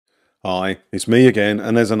Hi, it's me again,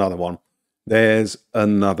 and there's another one. There's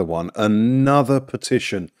another one. Another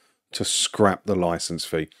petition to scrap the licence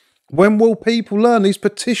fee. When will people learn? These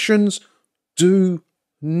petitions do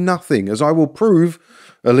nothing, as I will prove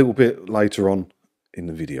a little bit later on in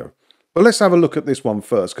the video. But let's have a look at this one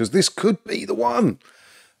first, because this could be the one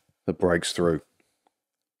that breaks through.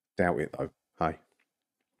 Doubt it, though. Hey.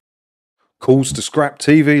 Calls to scrap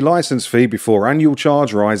TV licence fee before annual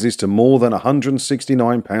charge rises to more than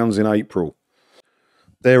 £169 in April.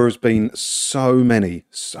 There has been so many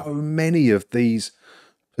of these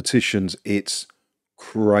petitions, it's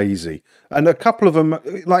crazy. And a couple of them,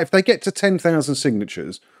 like if they get to 10,000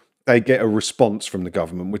 signatures, they get a response from the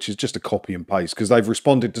government, which is just a copy and paste, because they've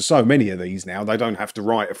responded to so many of these now, they don't have to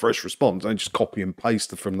write a fresh response, they just copy and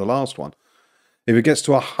paste from the last one. If it gets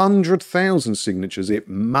to 100,000 signatures, it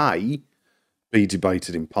may be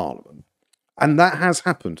debated in Parliament. And that has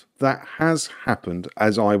happened. That has happened,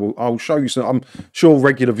 as I'll show you some. I'm sure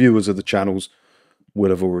regular viewers of the channels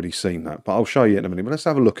will have already seen that, but I'll show you in a minute. But let's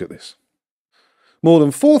have a look at this. More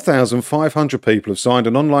than 4,500 people have signed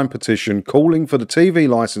an online petition calling for the TV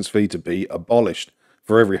licence fee to be abolished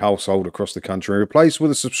for every household across the country and replaced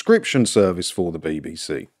with a subscription service for the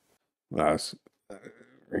BBC. I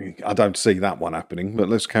don't see that one happening, but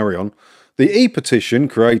let's carry on. The e-petition,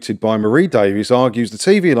 created by Marie Davies, argues the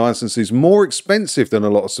TV licence is more expensive than a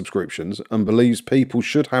lot of subscriptions and believes people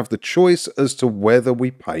should have the choice as to whether we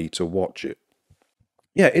pay to watch it.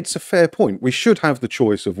 Yeah, it's a fair point. We should have the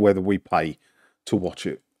choice of whether we pay to watch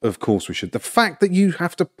it. Of course we should. The fact that you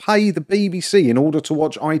have to pay the BBC in order to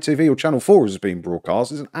watch ITV or Channel 4 as being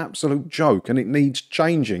broadcast is an absolute joke, and it needs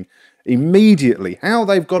changing immediately. How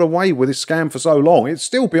they've got away with this scam for so long, it's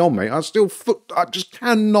still beyond me. I just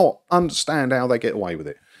cannot understand how they get away with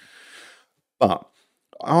it. But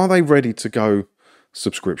are they ready to go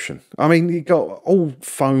subscription? I mean, you got all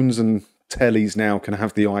phones and tellies now can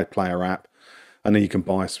have the iPlayer app, and then you can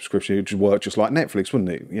buy a subscription. It would work just like Netflix, wouldn't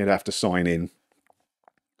it? You'd have to sign in.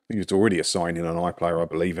 It's already a sign in on iPlayer, I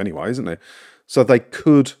believe, anyway, isn't it? So they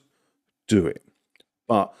could do it.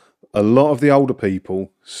 But a lot of the older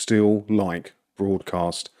people still like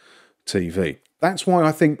broadcast TV. That's why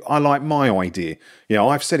I think I like my idea. Yeah,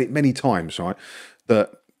 I've said it many times, right?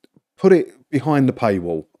 That put it behind the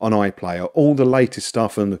paywall on iPlayer, all the latest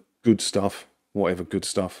stuff and the good stuff, whatever good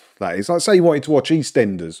stuff that is. Like say you wanted to watch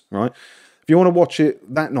EastEnders, right? If you want to watch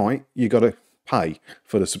it that night, you got to pay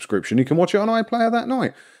for the subscription. You can watch it on iPlayer that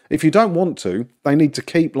night. If you don't want to, they need to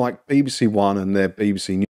keep like BBC One and their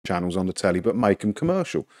BBC News channels on the telly, but make them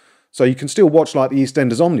commercial. So you can still watch like the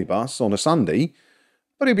EastEnders Omnibus on a Sunday,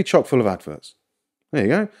 but it'll be chock full of adverts. There you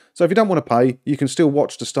go. So if you don't want to pay, you can still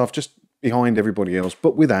watch the stuff just behind everybody else,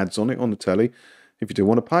 but with ads on it on the telly. If you do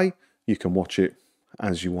want to pay, you can watch it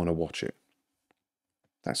as you want to watch it.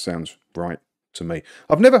 That sounds right to me.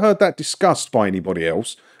 I've never heard that discussed by anybody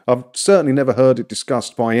else. I've certainly never heard it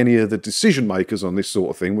discussed by any of the decision makers on this sort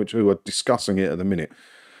of thing, who are discussing it at the minute.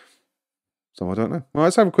 So I don't know. Well,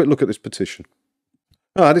 let's have a quick look at this petition.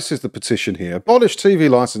 This is the petition here. Abolish TV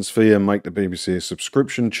licence fee and make the BBC a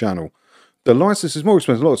subscription channel. The licence is more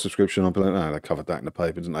expensive. A lot of subscription. They covered that in the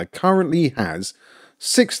paper, didn't they? Currently has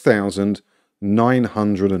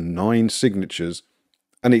 6,909 signatures,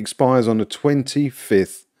 and it expires on the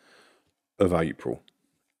 25th of April.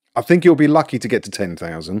 I think you'll be lucky to get to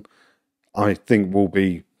 10,000. I think we'll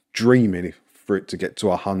be dreaming for it to get to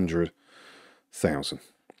 100,000.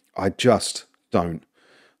 I just don't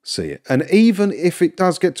see it. And even if it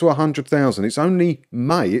does get to 100,000, it's only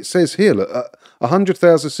May. It says here, look,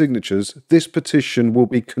 100,000 signatures, this petition will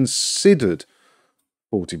be considered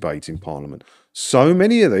for debate in Parliament. So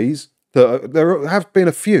many of these, there have been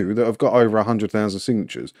a few that have got over 100,000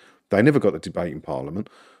 signatures. They never got the debate in Parliament,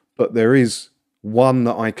 but there is one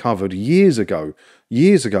that I covered years ago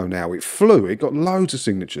now. It flew, it got loads of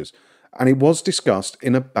signatures, and it was discussed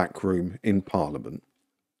in a back room in Parliament.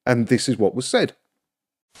 And this is what was said.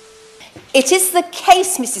 It is the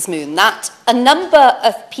case, Mrs. Moon, that a number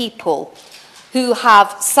of people who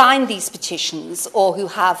have signed these petitions or who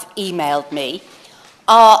have emailed me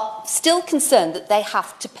are still concerned that they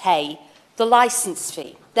have to pay the licence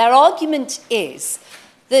fee. Their argument is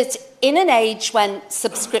that in an age when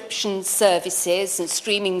subscription services and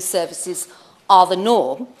streaming services are the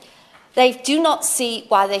norm, they do not see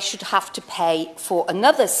why they should have to pay for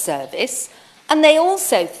another service, and they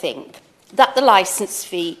also think that the licence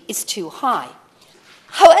fee is too high.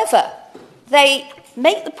 However, they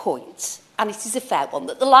make the point, and it is a fair one,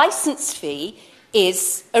 that the licence fee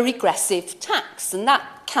is a regressive tax, and that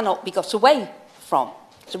cannot be got away from.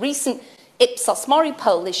 The recent Ipsos Mori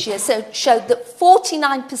poll this year showed that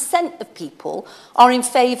 49% of people are in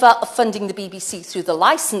favour of funding the BBC through the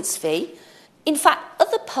licence fee. In fact,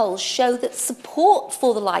 other polls show that support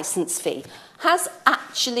for the licence fee has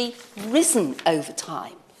actually risen over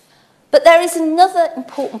time. But there is another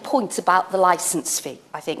important point about the licence fee,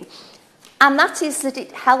 I think, and that is that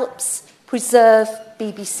it helps preserve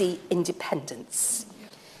BBC independence.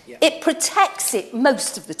 It protects it,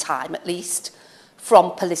 most of the time at least,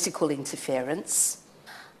 from political interference.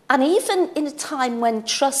 And even in a time when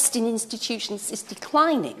trust in institutions is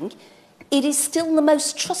declining, it is still the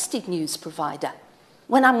most trusted news provider.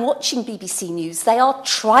 When I'm watching BBC News, they are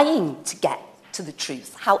trying to get to the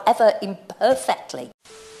truth, however imperfectly.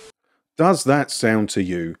 Does that sound to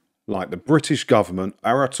you like the British government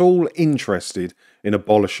are at all interested in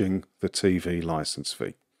abolishing the TV licence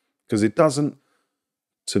fee? Because it doesn't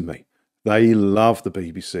to me. They love the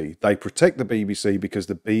BBC. They protect the BBC because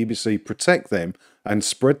the BBC protect them and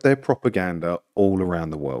spread their propaganda all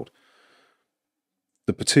around the world.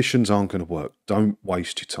 The petitions aren't going to work. Don't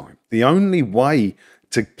waste your time. The only way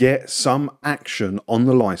to get some action on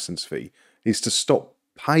the licence fee is to stop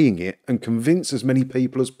paying it and convince as many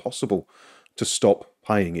people as possible to stop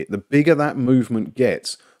paying it. The bigger that movement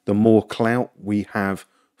gets, the more clout we have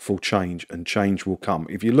for change, and change will come.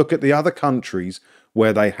 If you look at the other countries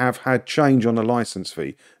where they have had change on the licence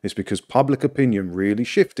fee, it's because public opinion really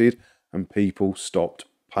shifted and people stopped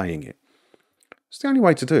paying it. It's the only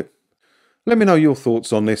way to do it. Let me know your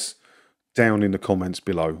thoughts on this down in the comments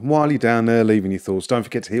below. While you're down there leaving your thoughts, don't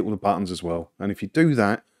forget to hit all the buttons as well. And if you do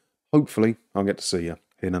that, hopefully I'll get to see you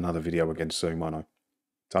in another video again soon, won't I?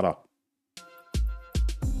 Ta-da.